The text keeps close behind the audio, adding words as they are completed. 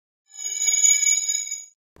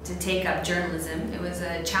to take up journalism. It was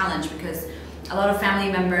a challenge because a lot of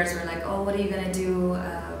family members were like, oh, what are you going to do?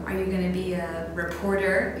 Are you going to be a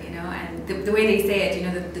reporter? You know, and the way they say it, you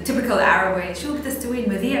know, the typical Arab way, شو بتستوي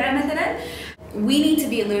المذيعة مثلا. We need to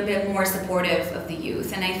be a little bit more supportive of the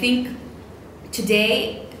youth, and I think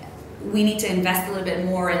today we need to invest a little bit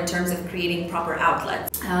more in terms of creating proper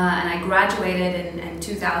outlets. And I graduated in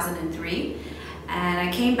 2003. And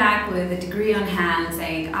I came back with a degree on hand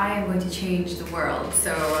saying, I am going to change the world.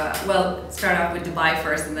 So, well, start off with Dubai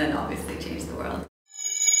first and then obviously change the world.